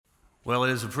Well,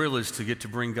 it is a privilege to get to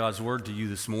bring God's Word to you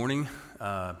this morning.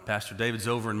 Pastor David's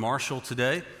over in Marshall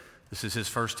today. This is his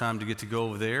first time to get to go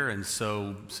over there, and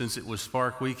so since it was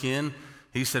Spark Weekend,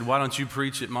 he said, why don't you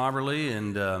preach at Mobberly?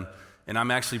 And I'm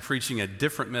actually preaching a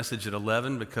different message at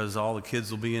 11 because all the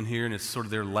kids will be in here, and it's sort of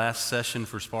their last session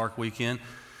for Spark Weekend.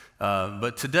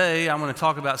 But today, I'm going to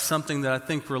talk about something that I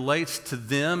think relates to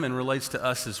them and relates to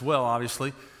us as well,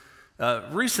 obviously.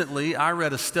 Recently, I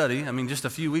read a study, just a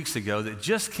few weeks ago, that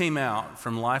just came out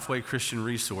from Lifeway Christian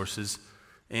Resources,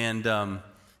 and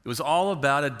it was all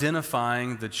about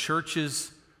identifying the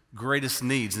church's greatest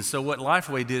needs. And so what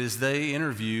Lifeway did is they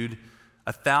interviewed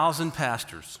 1,000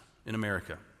 pastors in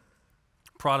America,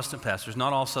 Protestant pastors,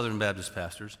 not all Southern Baptist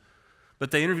pastors,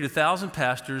 but they interviewed 1,000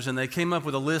 pastors, and they came up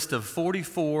with a list of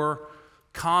 44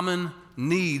 common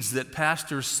needs that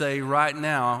pastors say right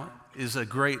now are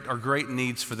great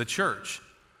needs for the church.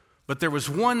 But there was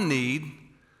one need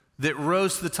that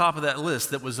rose to the top of that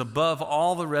list that was above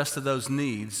all the rest of those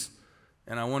needs,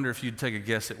 and I wonder if you'd take a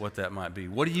guess at what that might be.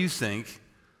 What do you think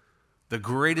the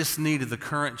greatest need of the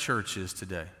current church is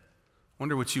today?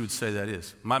 Wonder what you would say that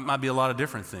is. Might be a lot of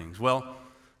different things. Well,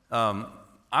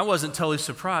 I wasn't totally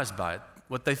surprised by it.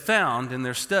 What they found in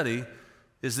their study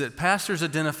is that pastors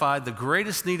identified the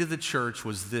greatest need of the church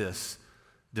was this: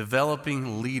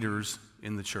 developing leaders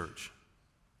in the church.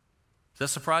 Does that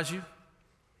surprise you?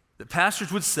 That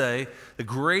pastors would say the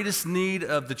greatest need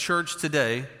of the church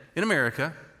today in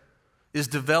America is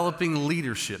developing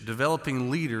leadership, developing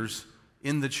leaders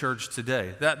in the church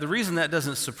today. The reason that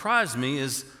doesn't surprise me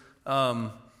is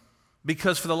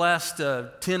because for the last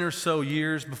 10 or so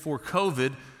years before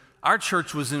COVID, our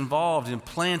church was involved in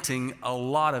planting a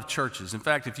lot of churches. In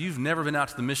fact, if you've never been out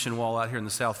to the mission wall out here in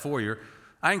the South Foyer,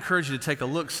 I encourage you to take a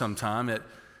look sometime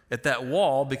at that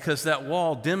wall, because that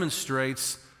wall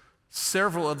demonstrates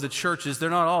several of the churches. They're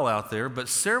not all out there, but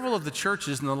several of the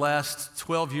churches in the last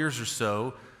 12 years or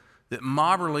so that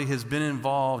Mobberly has been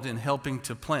involved in helping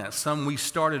to plant. Some we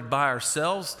started by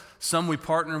ourselves, some we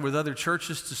partnered with other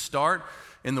churches to start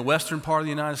in the western part of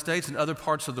the United States and other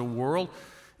parts of the world.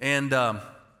 And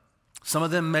some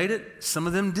of them made it, some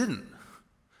of them didn't.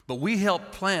 But we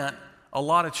helped plant a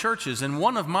lot of churches, and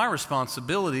one of my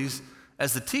responsibilities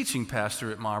as the teaching pastor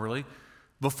at Mobberly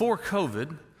before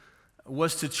COVID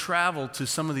was to travel to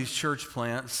some of these church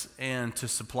plants and to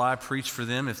preach for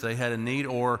them if they had a need,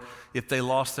 or if they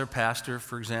lost their pastor,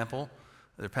 for example.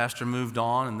 Their pastor moved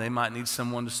on and they might need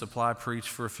someone to preach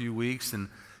for a few weeks.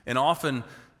 And often,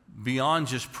 beyond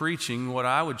just preaching, what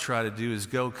I would try to do is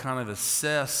go kind of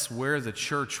assess where the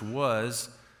church was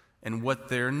and what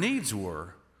their needs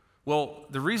were. Well,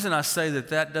 the reason I say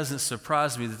that doesn't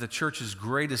surprise me, that the church's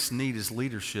greatest need is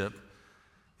leadership,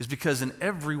 is because in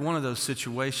every one of those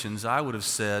situations, I would have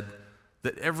said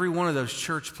that every one of those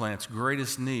church plants'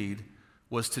 greatest need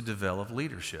was to develop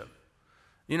leadership.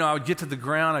 I would get to the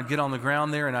ground, I'd get on the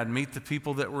ground there, and I'd meet the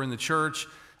people that were in the church.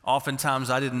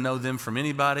 Oftentimes, I didn't know them from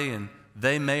anybody, and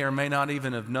they may or may not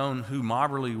even have known who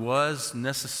Mobberly was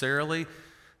necessarily.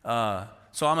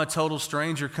 So I'm a total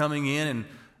stranger coming in,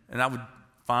 and I would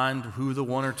find who the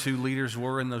one or two leaders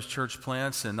were in those church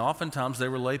plants, and oftentimes they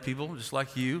were lay people just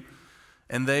like you,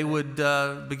 and they would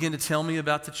begin to tell me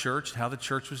about the church, how the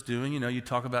church was doing. You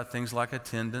talk about things like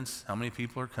attendance, how many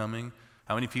people are coming,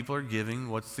 how many people are giving,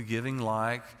 what's the giving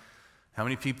like, how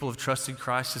many people have trusted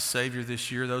Christ as Savior this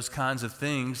year, those kinds of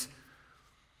things.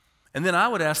 And then I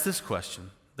would ask this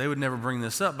question. They would never bring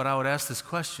this up, but I would ask this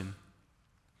question: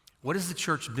 what has the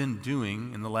church been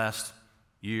doing in the last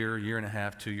year and a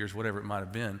half, 2 years, whatever it might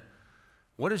have been?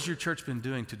 What has your church been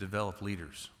doing to develop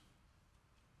leaders?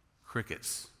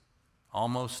 Crickets.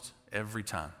 Almost every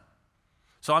time.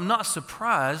 So I'm not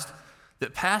surprised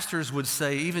that pastors would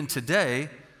say even today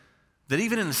that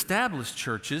even in established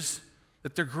churches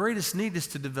that their greatest need is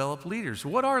to develop leaders.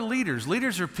 What are leaders?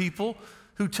 Leaders are people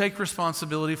who take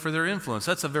responsibility for their influence.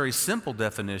 That's a very simple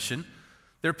definition.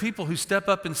 They're people who step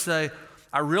up and say,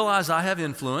 I realize I have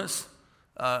influence,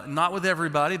 not with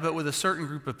everybody, but with a certain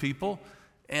group of people,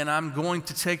 and I'm going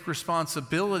to take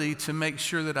responsibility to make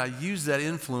sure that I use that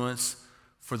influence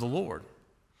for the Lord.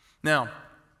 Now,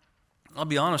 I'll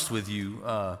be honest with you,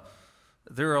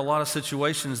 there are a lot of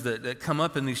situations that come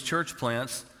up in these church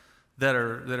plants that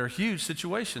are huge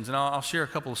situations, and I'll share a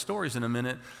couple of stories in a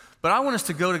minute, but I want us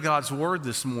to go to God's Word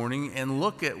this morning and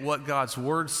look at what God's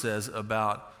Word says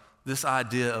about this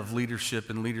idea of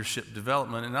leadership and leadership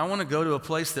development. And I want to go to a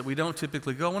place that we don't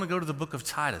typically go. I want to go to the book of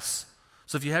Titus.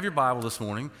 So if you have your Bible this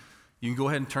morning, you can go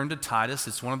ahead and turn to Titus.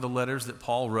 It's one of the letters that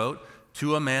Paul wrote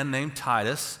to a man named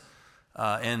Titus.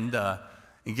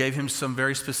 and gave him some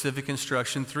very specific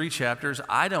instruction, 3 chapters.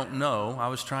 I don't know, I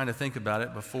was trying to think about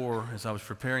it before as I was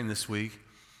preparing this week.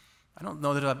 I don't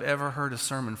know that I've ever heard a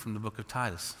sermon from the book of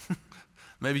Titus.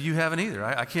 Maybe you haven't either.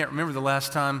 I can't remember the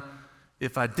last time,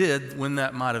 if I did, when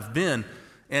that might have been.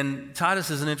 And Titus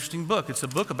is an interesting book. It's a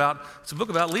book about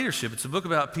leadership. It's a book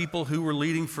about people who were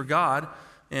leading for God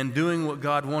and doing what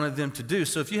God wanted them to do.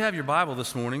 So if you have your Bible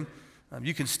this morning,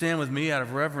 you can stand with me out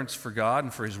of reverence for God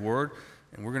and for His Word.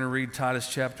 And we're going to read Titus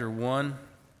chapter 1.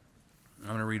 I'm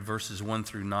going to read verses 1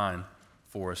 through 9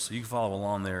 for us. So you can follow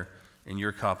along there in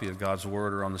your copy of God's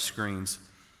Word or on the screens.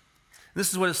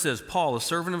 This is what it says. Paul, a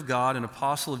servant of God and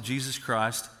apostle of Jesus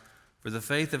Christ, for the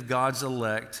faith of God's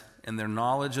elect and their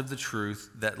knowledge of the truth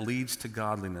that leads to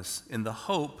godliness, in the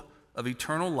hope of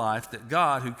eternal life that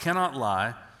God, who cannot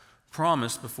lie,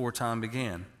 promised before time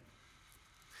began.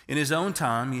 In His own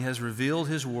time, He has revealed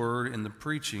His word in the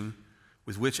preaching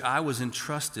with which I was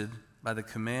entrusted by the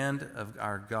command of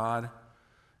our God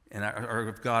and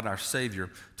our Savior,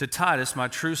 to Titus, my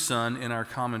true son, in our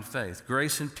common faith.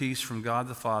 Grace and peace from God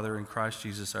the Father and Christ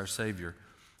Jesus our Savior.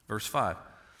 Verse 5.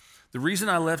 The reason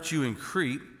I left you in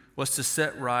Crete was to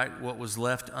set right what was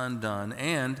left undone,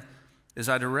 and as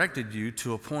I directed you,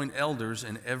 to appoint elders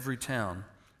in every town.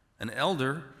 An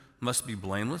elder must be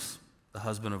blameless, the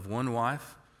husband of one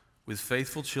wife, with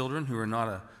faithful children who are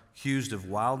not accused of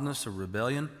wildness or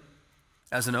rebellion.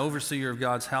 As an overseer of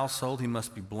God's household, he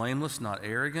must be blameless, not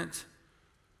arrogant,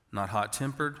 not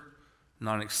hot-tempered,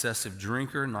 not an excessive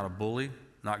drinker, not a bully,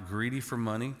 not greedy for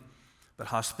money, but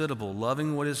hospitable,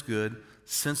 loving what is good,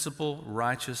 sensible,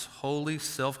 righteous, holy,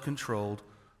 self-controlled,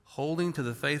 holding to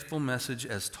the faithful message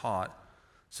as taught,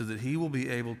 so that he will be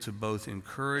able to both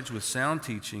encourage with sound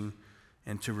teaching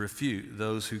and to refute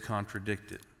those who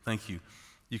contradict it. Thank you.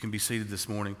 You can be seated this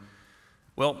morning.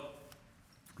 Well,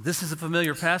 this is a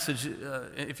familiar passage.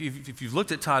 If you've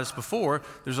looked at Titus before,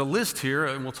 there's a list here,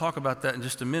 and we'll talk about that in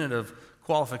just a minute, of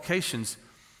qualifications.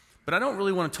 But I don't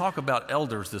really want to talk about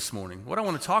elders this morning. What I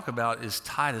want to talk about is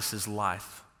Titus's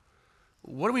life.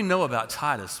 What do we know about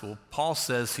Titus? Well, Paul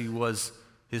says he was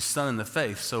his son in the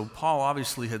faith. So Paul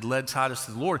obviously had led Titus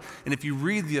to the Lord. And if you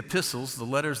read the epistles, the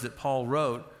letters that Paul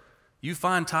wrote, you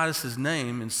find Titus's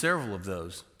name in several of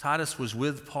those. Titus was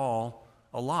with Paul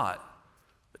a lot.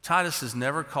 But Titus is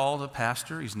never called a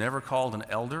pastor. He's never called an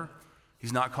elder.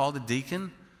 He's not called a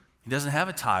deacon. He doesn't have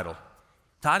a title.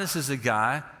 Titus is a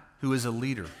guy who is a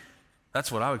leader.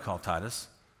 That's what I would call Titus.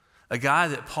 A guy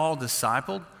that Paul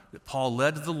discipled, that Paul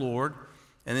led to the Lord,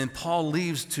 and then Paul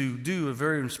leaves to do a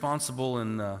very responsible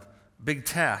and big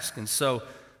task. And so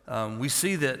we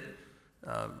see that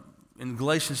in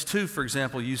Galatians 2, for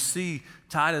example, you see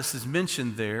Titus is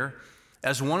mentioned there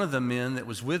as one of the men that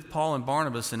was with Paul and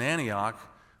Barnabas in Antioch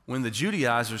when the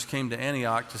Judaizers came to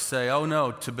Antioch to say, oh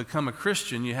no, to become a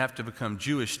Christian, you have to become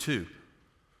Jewish too.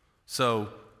 So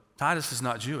Titus is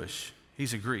not Jewish.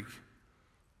 He's a Greek.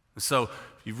 And so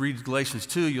if you read Galatians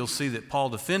 2, you'll see that Paul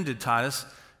defended Titus,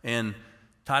 and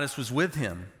Titus was with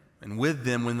him and with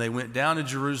them when they went down to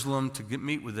Jerusalem to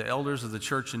meet with the elders of the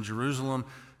church in Jerusalem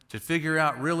to figure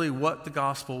out really what the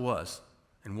gospel was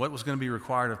and what was going to be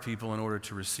required of people in order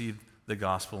to receive the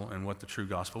gospel and what the true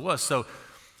gospel was. So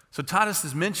Titus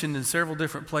is mentioned in several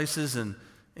different places and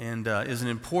is an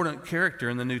important character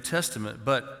in the New Testament,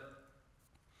 but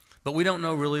we don't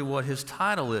know really what his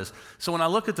title is. So when I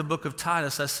look at the book of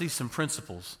Titus, I see some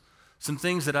principles, some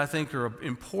things that I think are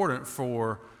important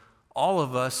for all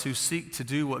of us who seek to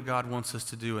do what God wants us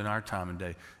to do in our time and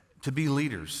day, to be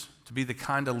leaders, to be the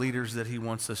kind of leaders that He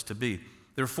wants us to be.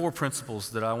 There are 4 principles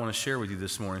that I want to share with you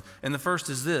this morning. And the first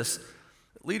is this: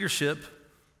 leadership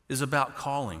is about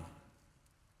calling.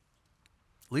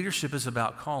 Leadership is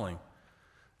about calling.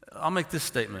 I'll make this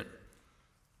statement.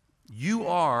 You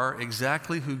are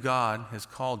exactly who God has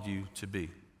called you to be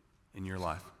in your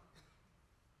life.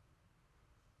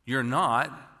 You're not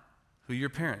who your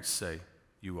parents say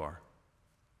you are.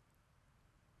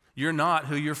 You're not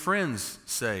who your friends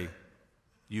say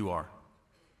you are.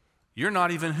 You're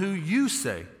not even who you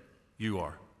say you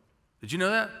are. Did you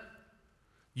know that?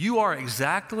 You are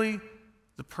exactly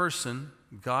the person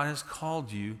God has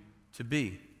called you to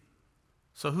be.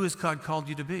 So who has God called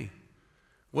you to be?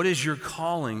 What is your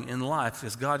calling in life?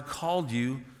 Has God called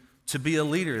you to be a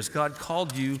leader? Has God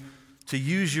called you to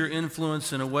use your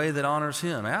influence in a way that honors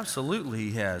Him? Absolutely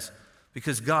He has,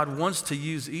 because God wants to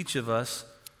use each of us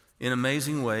in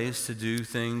amazing ways to do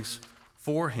things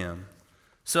for Him.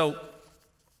 So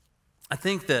I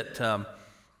think that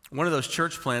one of those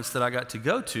church plants that I got to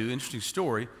go to, interesting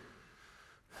story,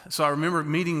 So I remember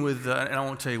meeting with, and I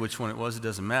won't tell you which one it was, it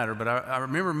doesn't matter, but I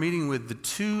remember meeting with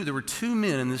there were two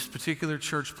men in this particular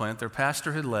church plant. Their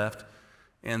pastor had left,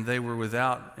 and they were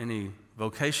without any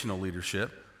vocational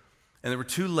leadership. And there were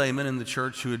two laymen in the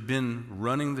church who had been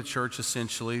running the church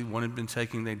essentially. They'd been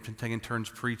taking turns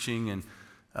preaching,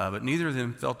 but neither of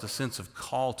them felt a sense of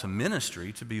call to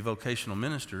ministry, to be vocational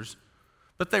ministers,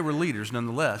 but they were leaders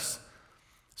nonetheless.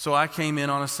 So I came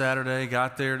in on a Saturday,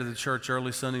 got there to the church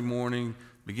early Sunday morning,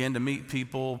 began to meet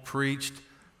people, preached,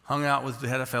 had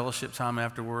a fellowship time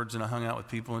afterwards, and I hung out with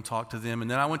people and talked to them. And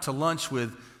then I went to lunch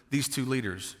with these two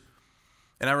leaders.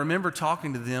 And I remember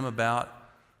talking to them about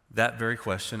that very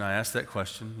question. I asked that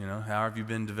question, how have you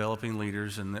been developing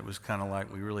leaders? And it was kind of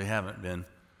like, we really haven't been.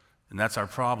 And that's our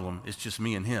problem. It's just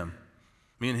me and him.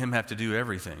 Me and him have to do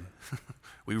everything.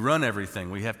 We run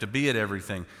everything. We have to be at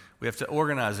everything. We have to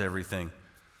organize everything.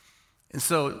 And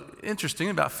so, interesting,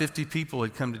 about 50 people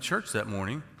had come to church that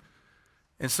morning.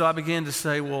 And so I began to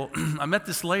say, well, I met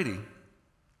this lady,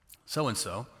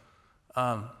 so-and-so.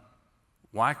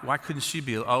 Why couldn't she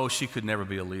be? She could never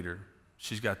be a leader.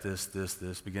 She's got this.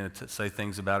 Began to say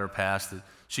things about her past that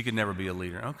she could never be a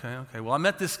leader. Okay. Well, I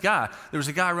met this guy. There was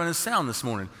a guy running sound this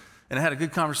morning, and I had a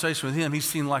good conversation with him. He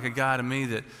seemed like a guy to me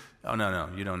that, no,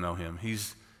 you don't know him.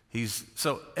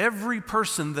 So every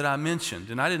person that I mentioned,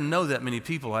 and I didn't know that many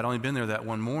people. I'd only been there that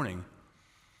one morning.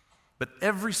 But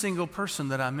every single person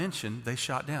that I mentioned, they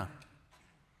shot down.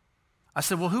 I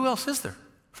said, well, who else is there?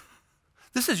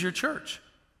 This is your church.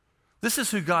 This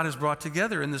is who God has brought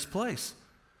together in this place.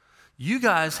 You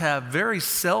guys have very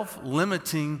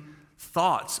self-limiting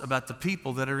thoughts about the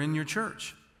people that are in your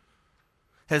church.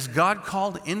 Has God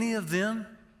called any of them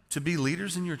to be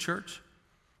leaders in your church?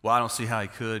 Well, I don't see how he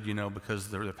could, because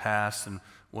they're the past and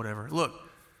whatever. Look,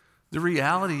 the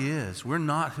reality is we're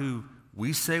not who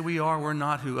we say we are. We're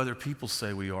not who other people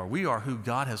say we are. We are who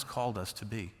God has called us to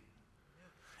be.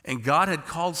 And God had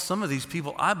called some of these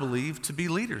people, I believe, to be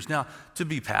leaders. Now, to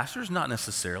be pastors, not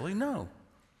necessarily, no.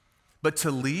 But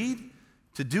to lead,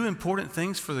 to do important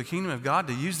things for the kingdom of God,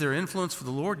 to use their influence for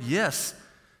the Lord, yes.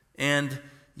 And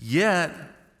yet,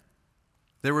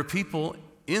 there were people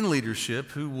in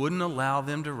leadership who wouldn't allow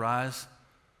them to rise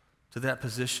to that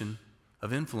position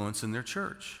of influence in their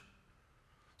church.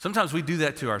 Sometimes we do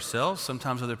that to ourselves.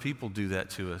 Sometimes other people do that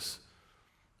to us.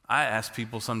 I ask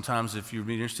people sometimes if you're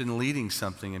interested in leading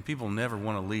something, and people never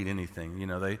want to lead anything.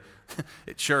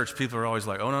 At church, people are always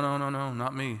like, oh, no,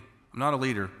 not me. I'm not a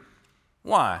leader.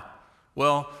 Why?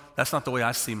 Well, that's not the way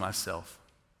I see myself,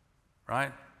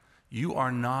 right? You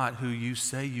are not who you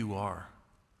say you are.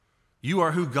 You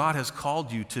are who God has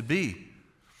called you to be.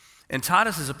 And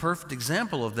Titus is a perfect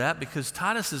example of that because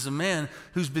Titus is a man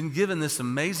who's been given this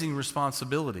amazing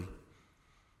responsibility.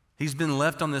 He's been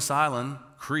left on this island,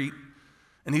 Crete,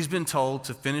 and he's been told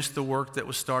to finish the work that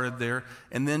was started there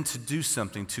and then to do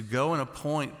something, to go and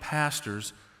appoint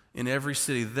pastors in every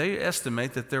city. They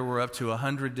estimate that there were up to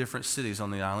 100 different cities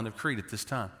on the island of Crete at this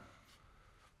time.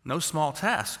 No small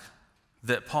task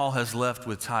that Paul has left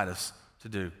with Titus to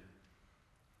do.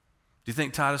 Do you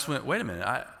think Titus went, wait a minute,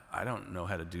 I don't know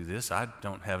how to do this. I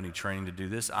don't have any training to do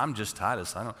this. I'm just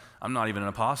Titus. I'm not even an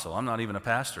apostle. I'm not even a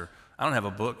pastor. I don't have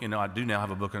a book. I do now have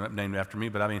a book named after me,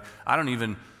 but I don't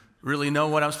even really know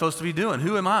what I'm supposed to be doing.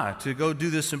 Who am I to go do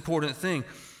this important thing?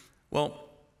 Well,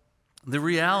 the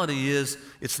reality is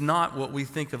it's not what we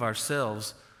think of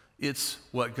ourselves. It's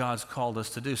what God's called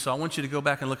us to do. So I want you to go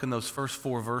back and look in those first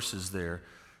 4 verses there,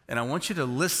 and I want you to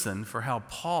listen for how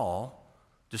Paul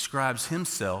describes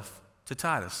himself to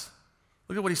Titus.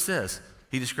 Look at what he says.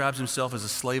 He describes himself as a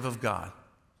slave of God.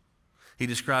 He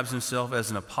describes himself as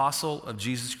an apostle of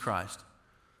Jesus Christ,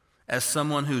 as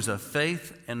someone who's a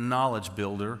faith and knowledge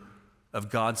builder of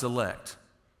God's elect.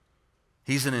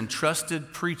 He's an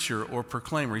entrusted preacher or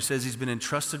proclaimer. He says he's been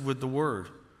entrusted with the word.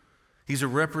 He's a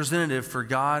representative for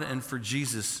God and for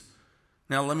Jesus.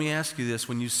 Now, let me ask you this.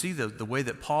 When you see the way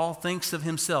that Paul thinks of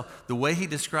himself, the way he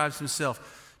describes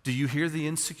himself, do you hear the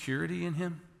insecurity in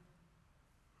him?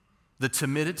 The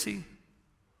timidity?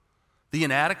 The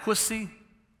inadequacy?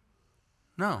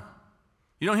 No.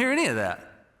 You don't hear any of that.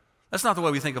 That's not the way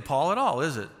we think of Paul at all,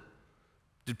 is it?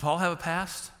 Did Paul have a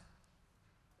past?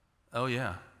 Oh,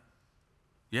 yeah.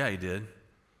 Yeah, he did.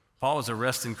 Paul was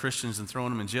arresting Christians and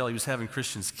throwing them in jail. He was having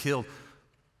Christians killed.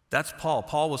 That's Paul.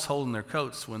 Paul was holding their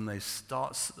coats when they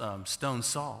stoned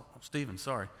Stephen.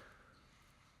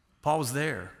 Paul was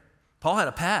there. Paul had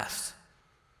a past.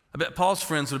 I bet Paul's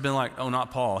friends would have been like, oh,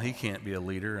 not Paul. He can't be a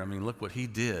leader. Look what he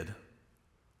did.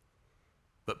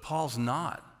 But Paul's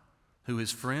not who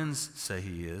his friends say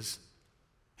he is.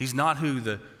 He's not who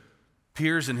the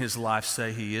peers in his life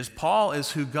say he is. Paul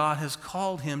is who God has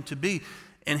called him to be.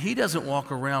 And he doesn't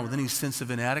walk around with any sense of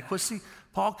inadequacy.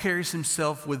 Paul carries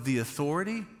himself with the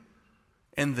authority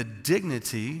and the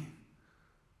dignity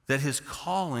that his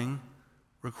calling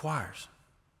requires.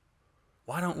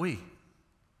 Why don't we?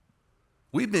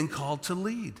 We've been called to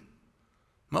lead.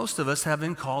 Most of us have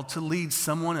been called to lead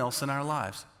someone else in our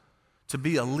lives, to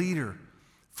be a leader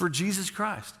for Jesus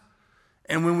Christ.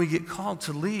 And when we get called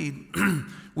to lead,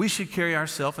 we should carry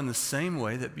ourselves in the same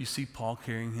way that you see Paul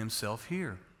carrying himself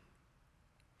here.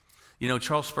 You know,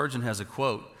 Charles Spurgeon has a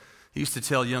quote. He used to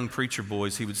tell young preacher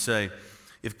boys, he would say,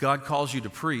 if God calls you to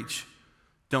preach,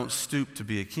 don't stoop to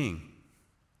be a king.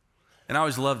 And I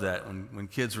always loved that. When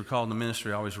kids were called to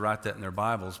ministry, I always write that in their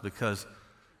Bibles, because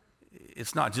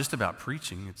it's not just about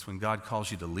preaching. It's when God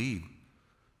calls you to lead.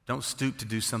 Don't stoop to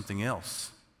do something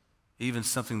else, even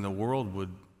something the world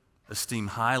would esteem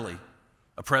highly.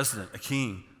 A president, a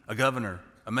king, a governor,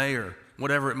 a mayor,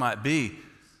 whatever it might be.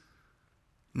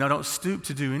 No, don't stoop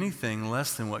to do anything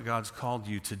less than what God's called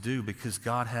you to do, because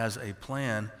God has a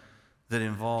plan that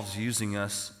involves using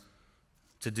us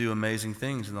to do amazing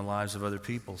things in the lives of other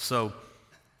people. So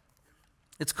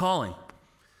it's calling.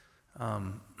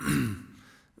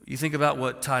 You think about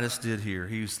what Titus did here.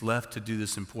 He was left to do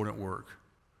this important work,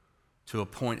 to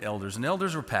appoint elders. And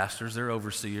elders are pastors, they're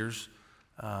overseers.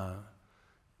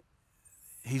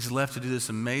 He's left to do this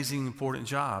amazing, important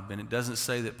job. And it doesn't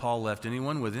say that Paul left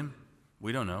anyone with him.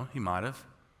 We don't know. He might have.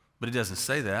 But it doesn't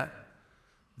say that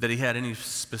he had any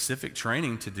specific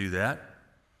training to do that.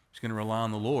 He's going to rely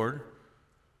on the Lord.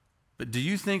 But do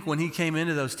you think when he came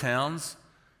into those towns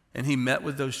and he met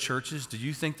with those churches, do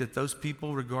you think that those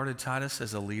people regarded Titus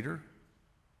as a leader?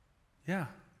 Yeah.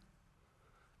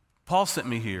 Paul sent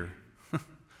me here.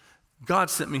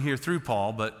 God sent me here through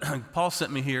Paul, but Paul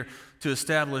sent me here to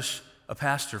establish a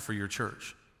pastor for your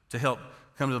church, to help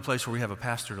come to the place where we have a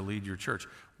pastor to lead your church.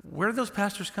 Where did those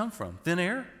pastors come from? Thin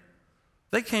air?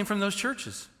 They came from those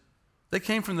churches. They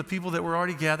came from the people that were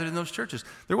already gathered in those churches.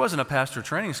 There wasn't a pastor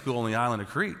training school on the island of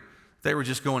Crete. They were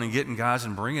just going and getting guys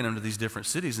and bringing them to these different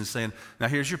cities and saying, now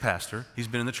here's your pastor. He's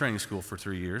been in the training school for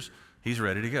 3 years. He's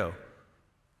ready to go.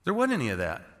 There wasn't any of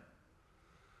that.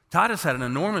 Titus had an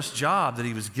enormous job that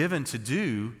he was given to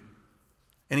do,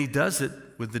 and he does it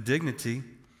with the dignity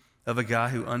of a guy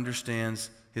who understands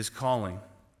his calling.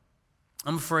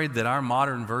 I'm afraid that our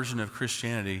modern version of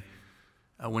Christianity,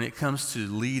 when it comes to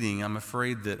leading, I'm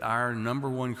afraid that our number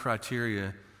one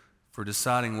criteria for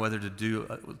deciding whether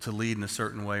to lead in a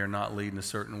certain way or not lead in a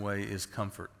certain way is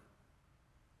comfort.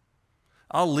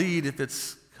 I'll lead if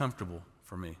it's comfortable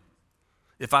for me,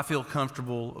 if I feel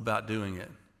comfortable about doing it.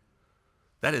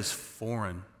 That is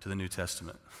foreign to the New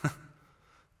Testament.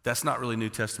 That's not really New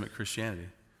Testament Christianity.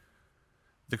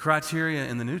 The criteria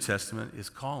in the New Testament is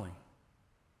calling.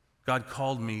 God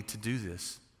called me to do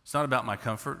this. It's not about my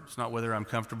comfort. It's not whether I'm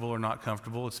comfortable or not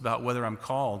comfortable. It's about whether I'm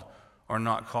called or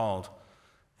not called.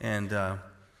 And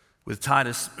with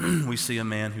Titus, we see a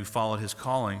man who followed his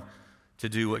calling to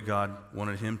do what God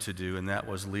wanted him to do, and that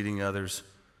was leading others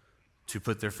to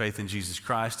put their faith in Jesus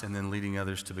Christ and then leading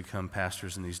others to become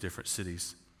pastors in these different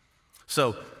cities.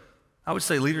 So I would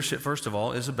say leadership, first of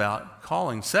all, is about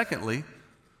calling. Secondly,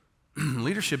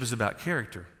 leadership is about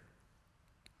character.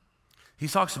 He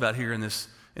talks about here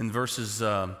in verses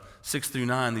 6 through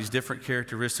 9, these different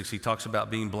characteristics. He talks about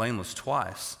being blameless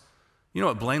twice. You know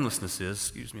what blamelessness is?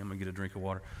 Excuse me, I'm going to get a drink of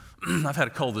water. I've had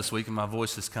a cold this week and my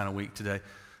voice is kind of weak today.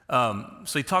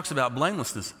 So he talks about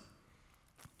blamelessness.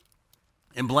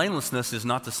 And blamelessness is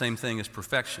not the same thing as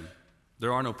perfection.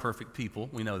 There are no perfect people,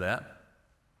 we know that.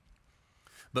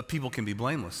 But people can be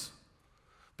blameless.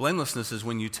 Blamelessness is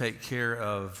when you take care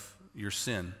of your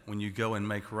sin, when you go and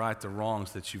make right the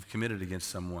wrongs that you've committed against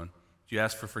someone. You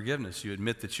ask for forgiveness. You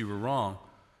admit that you were wrong.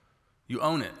 You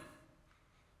own it.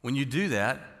 When you do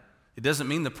that, it doesn't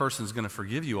mean the person's going to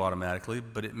forgive you automatically,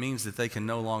 but it means that they can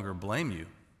no longer blame you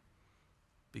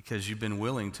because you've been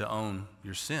willing to own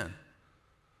your sin.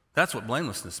 That's what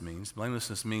blamelessness means.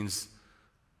 Blamelessness means,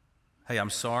 hey, I'm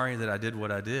sorry that I did what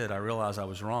I did. I realize I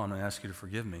was wrong, and I ask you to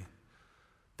forgive me.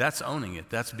 That's owning it.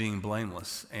 That's being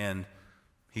blameless. And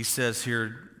he says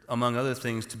here, among other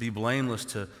things, to be blameless,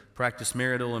 to practice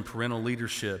marital and parental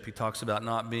leadership. He talks about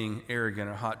not being arrogant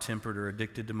or hot-tempered or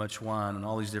addicted to much wine and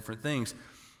all these different things.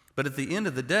 But at the end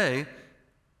of the day,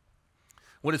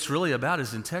 what it's really about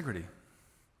is integrity.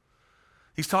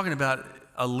 He's talking about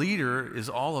a leader is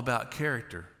all about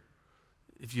character.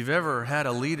 If you've ever had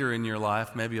a leader in your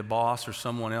life, maybe a boss or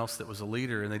someone else that was a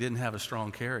leader and they didn't have a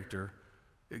strong character,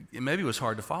 it maybe was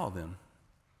hard to follow them.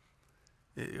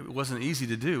 It wasn't easy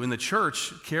to do. In the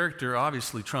church, character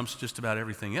obviously trumps just about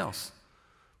everything else.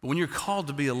 But when you're called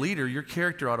to be a leader, your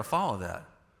character ought to follow that.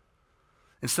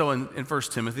 And so in 1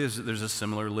 Timothy, there's a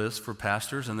similar list for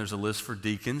pastors, and there's a list for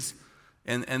deacons,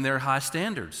 and there are high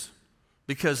standards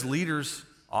because leaders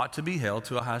ought to be held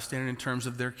to a high standard in terms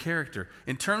of their character,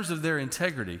 in terms of their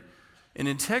integrity. In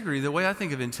integrity, the way I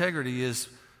think of integrity is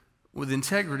with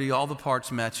integrity, all the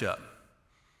parts match up.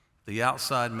 The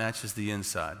outside matches the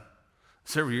inside.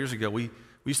 Several years ago, we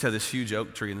used to have this huge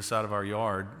oak tree in the side of our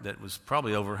yard that was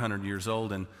probably over 100 years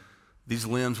old, and these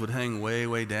limbs would hang way,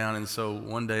 way down. And so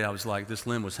one day I was like, this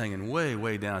limb was hanging way,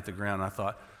 way down at the ground. And I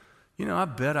thought, I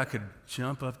bet I could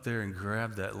jump up there and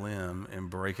grab that limb and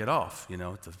break it off,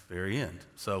 at the very end.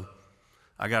 So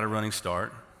I got a running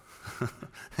start,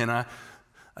 and I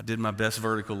did my best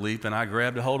vertical leap, and I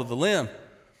grabbed a hold of the limb.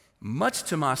 Much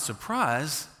to my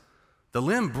surprise, the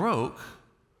limb broke,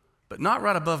 but not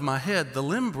right above my head. The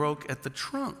limb broke at the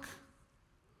trunk,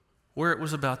 where it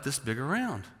was about this big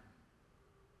around.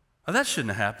 Now, that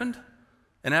shouldn't have happened.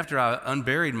 And after I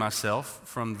unburied myself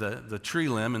from the tree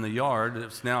limb in the yard,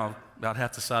 it's now about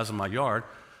half the size of my yard,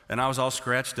 and I was all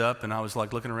scratched up, and I was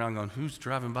like looking around going, who's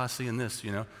driving by seeing this,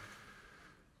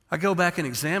 I go back and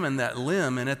examine that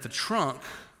limb, and at the trunk,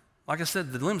 like I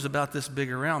said, the limb's about this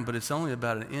big around, but it's only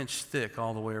about an inch thick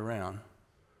all the way around.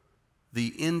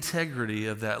 The integrity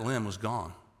of that limb was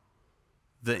gone.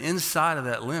 The inside of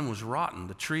that limb was rotten.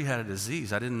 The tree had a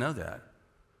disease. I didn't know that.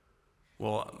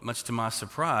 Well, much to my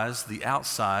surprise, the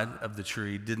outside of the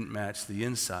tree didn't match the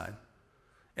inside.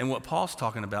 And what Paul's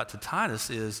talking about to Titus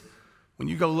is when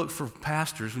you go look for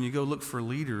pastors, when you go look for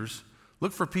leaders,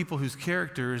 look for people whose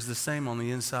character is the same on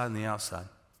the inside and the outside.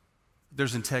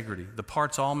 There's integrity. The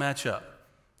parts all match up.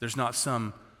 There's not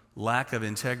some lack of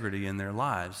integrity in their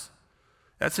lives.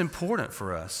 That's important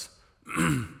for us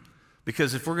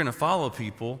because if we're going to follow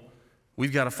people,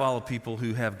 we've got to follow people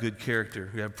who have good character,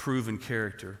 who have proven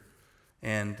character.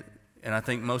 And I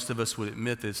think most of us would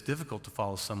admit that it's difficult to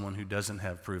follow someone who doesn't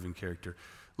have proven character.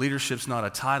 Leadership's not a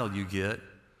title you get.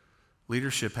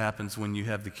 Leadership happens when you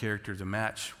have the character to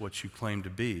match what you claim to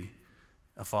be,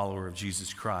 a follower of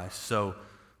Jesus Christ. So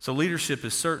leadership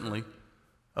is certainly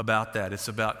about that. It's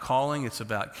about calling, it's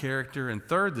about character. And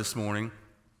third this morning,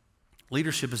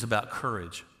 leadership is about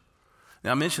courage.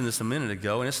 Now, I mentioned this a minute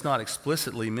ago, and it's not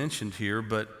explicitly mentioned here,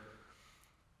 but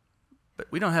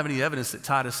we don't have any evidence that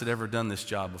Titus had ever done this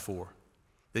job before,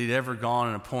 that he'd ever gone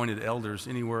and appointed elders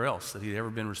anywhere else, that he'd ever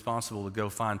been responsible to go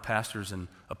find pastors and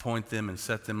appoint them and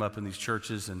set them up in these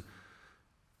churches and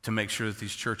to make sure that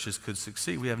these churches could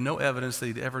succeed. We have no evidence that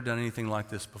he'd ever done anything like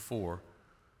this before.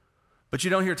 But you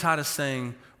don't hear Titus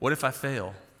saying, what if I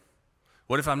fail?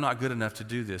 What if I'm not good enough to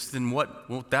do this? Then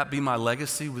won't that be my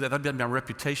legacy? Will that be my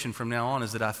reputation from now on,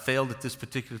 is that I failed at this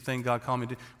particular thing God called me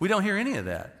to do? We don't hear any of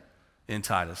that in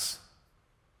Titus.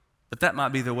 But that might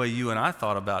be the way you and I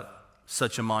thought about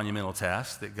such a monumental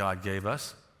task that God gave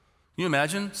us. Can you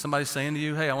imagine somebody saying to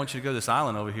you, hey, I want you to go to this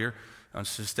island over here and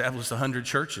establish 100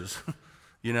 churches?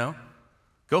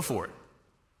 Go for it.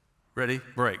 Ready,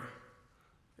 break.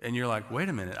 And you're like, wait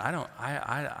a minute, I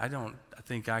don't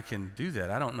think I can do that.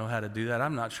 I don't know how to do that.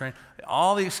 I'm not trained.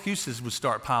 All the excuses would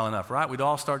start piling up, right? We'd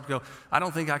all start to go, I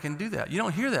don't think I can do that. You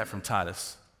don't hear that from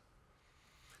Titus.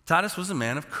 Titus was a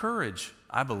man of courage,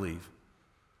 I believe.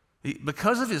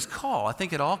 Because of his call, I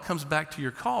think it all comes back to your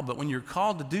call, but when you're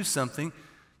called to do something,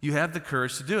 you have the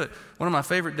courage to do it. One of my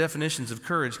favorite definitions of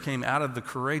courage came out of the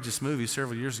Courageous movie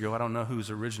several years ago. I don't know who it was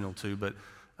original to, but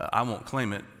I won't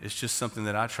claim it. It's just something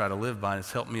that I try to live by, and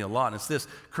it's helped me a lot. And it's this: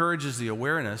 courage is the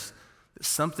awareness that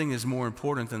something is more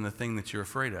important than the thing that you're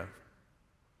afraid of.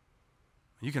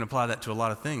 You can apply that to a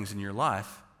lot of things in your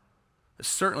life. But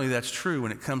certainly that's true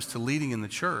when it comes to leading in the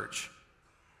church.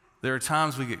 There are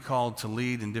times we get called to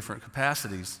lead in different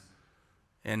capacities,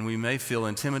 and we may feel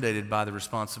intimidated by the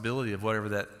responsibility of whatever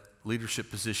that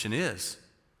leadership position is.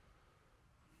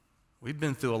 We've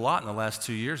been through a lot in the last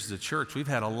 2 years as a church. We've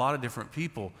had a lot of different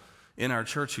people in our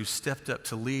church who stepped up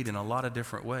to lead in a lot of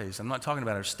different ways. I'm not talking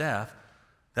about our staff.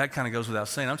 That kind of goes without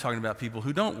saying. I'm talking about people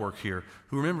who don't work here,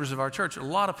 who are members of our church. A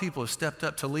lot of people have stepped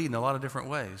up to lead in a lot of different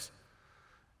ways,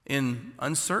 in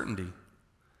uncertainty.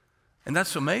 And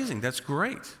that's amazing. That's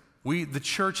great. The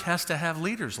church has to have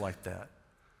leaders like that.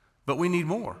 But we need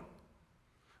more.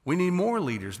 We need more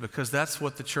leaders because that's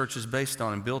what the church is based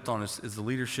on and built on is the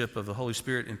leadership of the Holy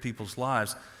Spirit in people's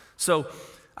lives. So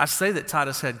I say that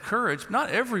Titus had courage.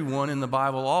 Not everyone in the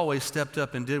Bible always stepped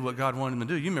up and did what God wanted them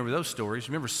to do. You remember those stories.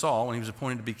 You remember Saul when he was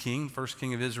appointed to be king, first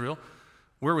king of Israel.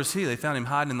 Where was he? They found him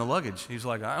hiding in the luggage. He's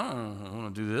like, I don't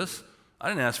want to do this. I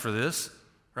didn't ask for this,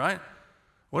 right?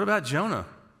 What about Jonah?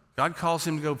 God calls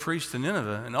him to go preach to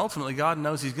Nineveh, and ultimately God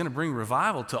knows he's going to bring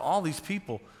revival to all these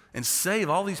people. and save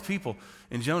all these people.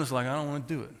 And Jonah's like, I don't want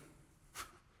to do it.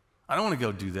 I don't want to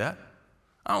go do that.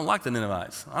 I don't like the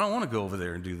Ninevites. I don't want to go over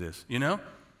there and do this, you know?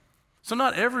 So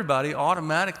not everybody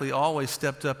automatically always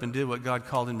stepped up and did what God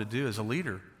called him to do as a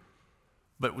leader.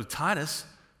 But with Titus,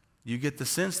 you get the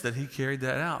sense that he carried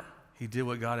that out. He did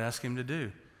what God asked him to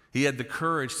do. He had the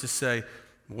courage to say,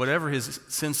 whatever his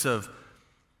sense of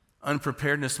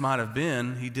unpreparedness might have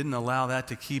been, he didn't allow that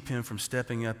to keep him from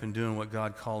stepping up and doing what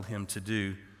God called him to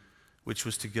do, which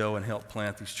was to go and help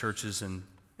plant these churches and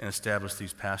establish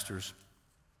these pastors.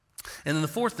 And then the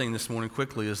fourth thing this morning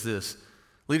quickly is this.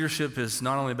 Leadership is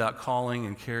not only about calling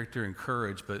and character and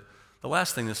courage, but the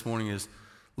last thing this morning is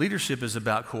leadership is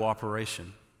about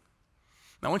cooperation.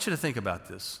 Now I want you to think about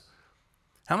this.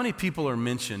 How many people are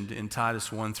mentioned in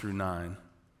Titus 1 through 9?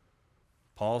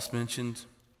 Paul's mentioned,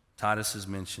 Titus is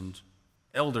mentioned,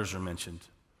 elders are mentioned.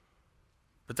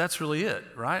 But that's really it,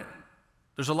 right?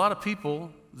 There's a lot of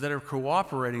people that are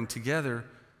cooperating together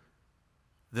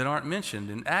that aren't mentioned.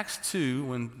 In Acts 2,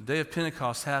 when the day of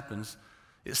Pentecost happens,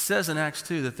 it says in Acts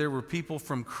 2 that there were people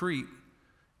from Crete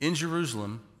in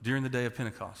Jerusalem during the day of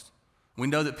Pentecost. We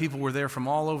know that people were there from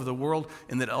all over the world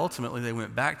and that ultimately they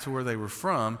went back to where they were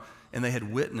from and they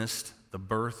had witnessed the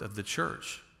birth of the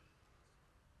church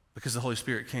because the Holy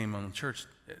Spirit came on the church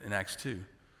in Acts 2.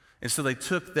 And so they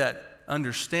took that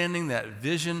understanding, that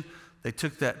vision, they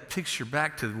took that picture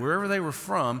back to wherever they were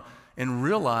from and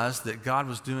realized that God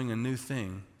was doing a new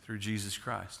thing through Jesus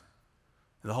Christ.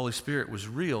 The Holy Spirit was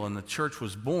real and the church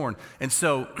was born. And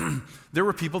so there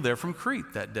were people there from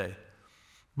Crete that day.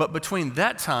 But between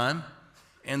that time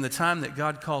and the time that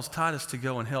God calls Titus to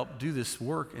go and help do this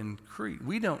work in Crete,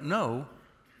 we don't know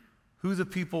who the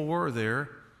people were there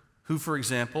who, for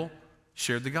example,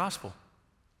 shared the gospel.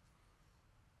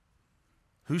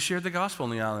 Who shared the gospel on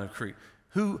the island of Crete?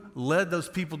 Who led those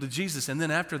people to Jesus? And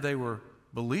then after they were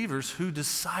believers, who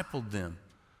discipled them?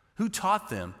 Who taught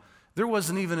them? There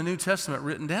wasn't even a New Testament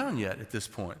written down yet at this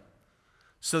point.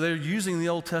 So they're using the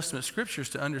Old Testament scriptures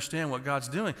to understand what God's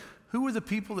doing. Who were the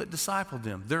people that discipled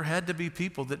them? There had to be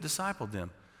people that discipled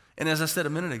them. And as I said a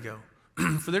minute ago,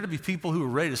 for there to be people who were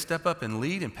ready to step up and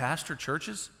lead and pastor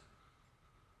churches,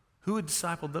 who had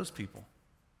discipled those people?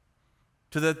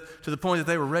 To the point that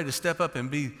they were ready to step up and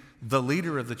be the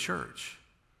leader of the church.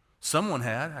 Someone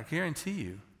had, I guarantee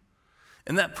you.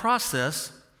 And that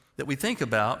process that we think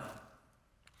about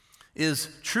is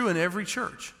true in every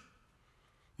church.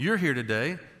 You're here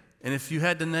today, and if you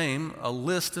had to name a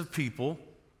list of people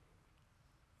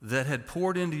that had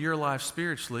poured into your life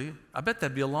spiritually, I bet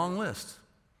that'd be a long list.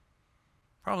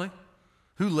 Probably.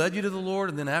 Who led you to the Lord,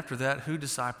 and then after that, who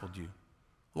discipled you?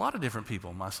 A lot of different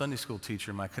people. My Sunday school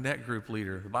teacher, my Connect group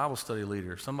leader, the Bible study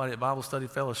leader, somebody at Bible Study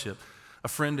Fellowship, a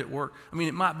friend at work. I mean,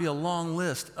 it might be a long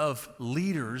list of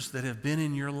leaders that have been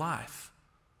in your life.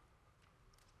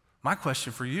 My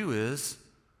question for you is,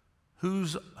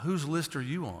 whose list are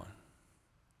you on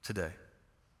today?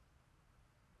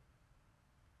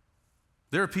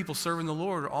 There are people serving the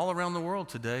Lord all around the world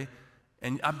today,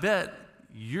 and I bet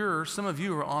some of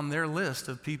you are on their list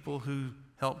of people who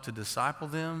helped to disciple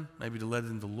them, maybe to lead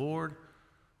them to the Lord,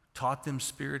 taught them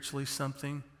spiritually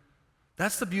something.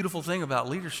 That's the beautiful thing about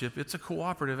leadership. It's a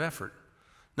cooperative effort.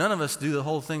 None of us do the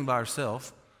whole thing by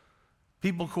ourselves.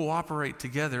 People cooperate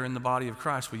together in the body of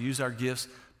Christ. We use our gifts,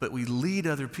 but we lead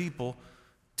other people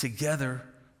together,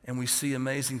 and we see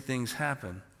amazing things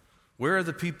happen. Where are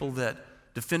the people that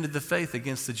defended the faith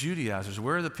against the Judaizers?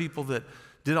 Where are the people that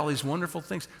did all these wonderful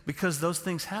things? Because those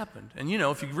things happened. And you know,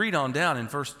 if you read on down in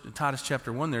Titus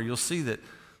chapter 1 there, you'll see that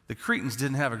the Cretans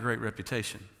didn't have a great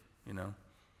reputation, you know.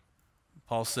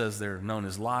 Paul says they're known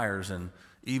as liars and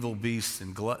evil beasts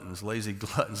and gluttons, lazy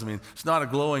gluttons. I mean, it's not a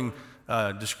glowing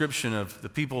description of the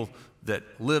people that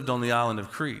lived on the island of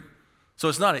Crete. So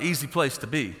it's not an easy place to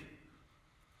be.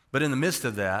 But in the midst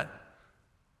of that,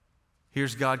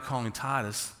 here's God calling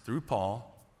Titus through Paul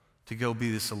to go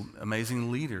be this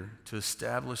amazing leader to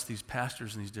establish these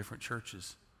pastors in these different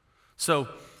churches. So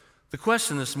the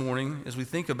question this morning, as we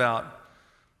think about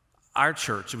our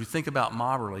church, as we think about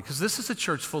Mobberly, because this is a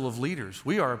church full of leaders.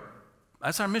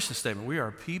 That's our mission statement. We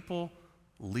are people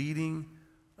leading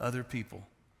other people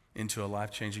into a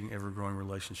life-changing, ever-growing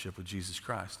relationship with Jesus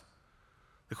Christ.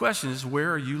 The question is,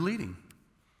 where are you leading?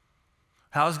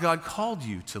 How has God called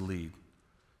you to lead?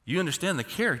 You understand the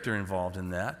character involved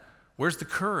in that. Where's the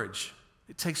courage?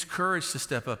 It takes courage to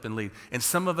step up and lead. And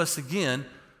some of us, again,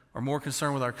 are more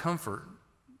concerned with our comfort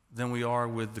than we are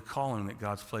with the calling that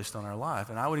God's placed on our life.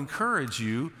 And I would encourage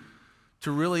you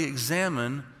to really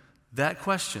examine that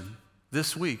question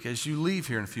this week as you leave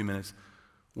here in a few minutes.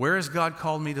 Where has God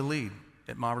called me to lead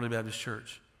at Mobberly Baptist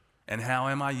Church? And how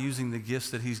am I using the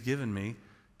gifts that he's given me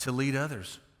to lead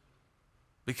others?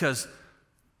 Because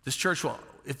this church will,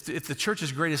 if the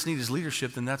church's greatest need is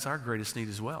leadership, then that's our greatest need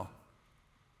as well.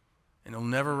 And we'll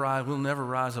never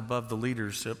rise above the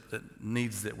leadership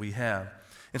needs that we have.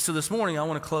 And so this morning, I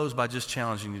want to close by just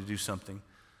challenging you to do something.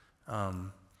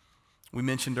 We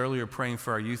mentioned earlier praying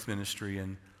for our youth ministry,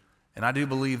 and I do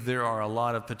believe there are a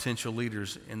lot of potential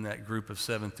leaders in that group of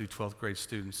 7th through 12th grade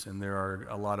students, and there are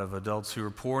a lot of adults who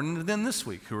are pouring into them this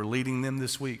week, who are leading them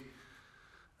this week.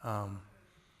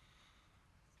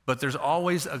 But there's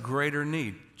always a greater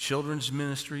need. Children's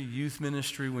ministry, youth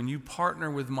ministry, when you partner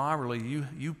with Mobberly,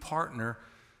 you partner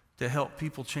to help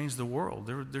people change the world.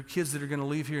 They're kids that are going to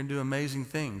leave here and do amazing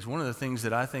things. One of the things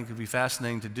that I think would be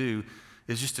fascinating to do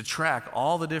is just to track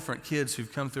all the different kids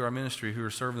who've come through our ministry who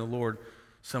are serving the Lord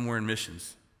somewhere in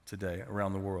missions today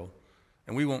around the world.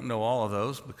 And we won't know all of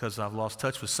those because I've lost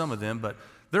touch with some of them, but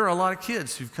there are a lot of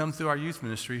kids who've come through our youth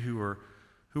ministry who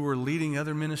are leading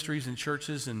other ministries and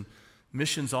churches and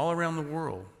missions all around the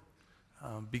world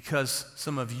because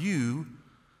some of you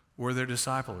were their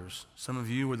disciplers. Some of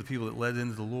you were the people that led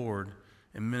them to the Lord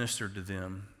and ministered to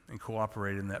them and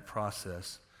cooperated in that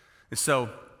process. And so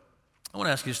I want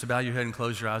to ask you just to bow your head and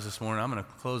close your eyes this morning. I'm going to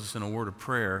close this in a word of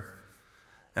prayer.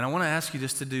 And I want to ask you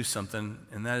just to do something,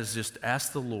 and that is just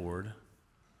ask the Lord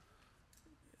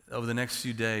over the next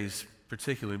few days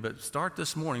particularly, but start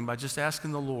this morning by just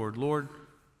asking the Lord, Lord,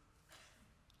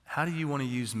 how do you want to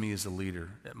use me as a leader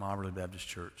at Mobberly Baptist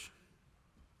Church?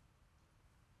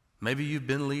 Maybe you've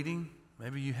been leading,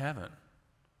 maybe you haven't.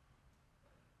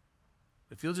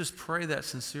 If you'll just pray that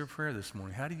sincere prayer this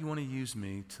morning, how do you want to use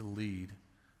me to lead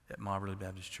at Mobberly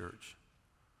Baptist Church?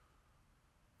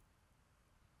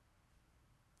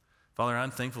 Father,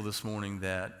 I'm thankful this morning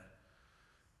that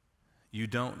you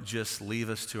don't just leave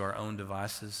us to our own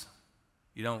devices.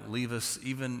 You don't leave us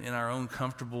even in our own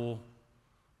comfortable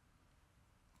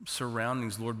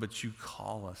surroundings, Lord, but you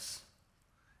call us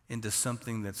into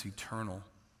something that's eternal,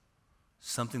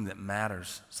 something that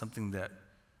matters, something that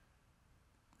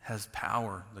has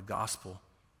power, the gospel,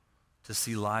 to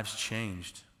see lives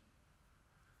changed.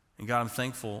 And God, I'm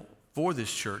thankful for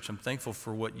this church. I'm thankful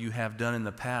for what you have done in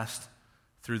the past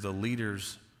through the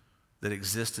leaders that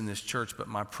exist in this church. But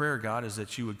my prayer, God, is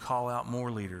that you would call out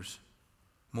more leaders,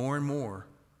 more and more.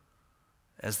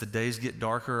 As the days get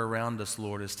darker around us,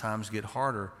 Lord, as times get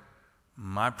harder,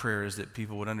 my prayer is that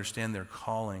people would understand their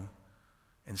calling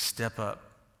and step up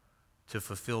to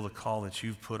fulfill the call that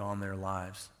you've put on their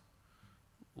lives.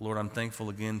 Lord, I'm thankful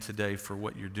again today for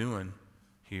what you're doing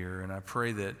here, and I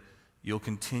pray that you'll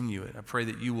continue it. I pray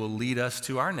that you will lead us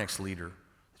to our next leader,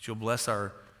 that you'll bless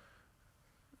our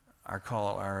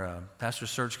pastor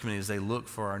search committee as they look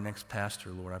for our next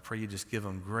pastor, Lord. I pray you just give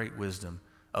them great wisdom,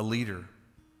 a leader,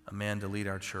 a man to lead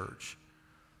our church.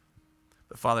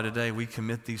 But Father, today we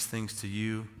commit these things to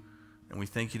you, and we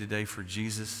thank you today for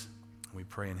Jesus, and we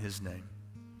pray in his name.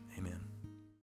 Amen.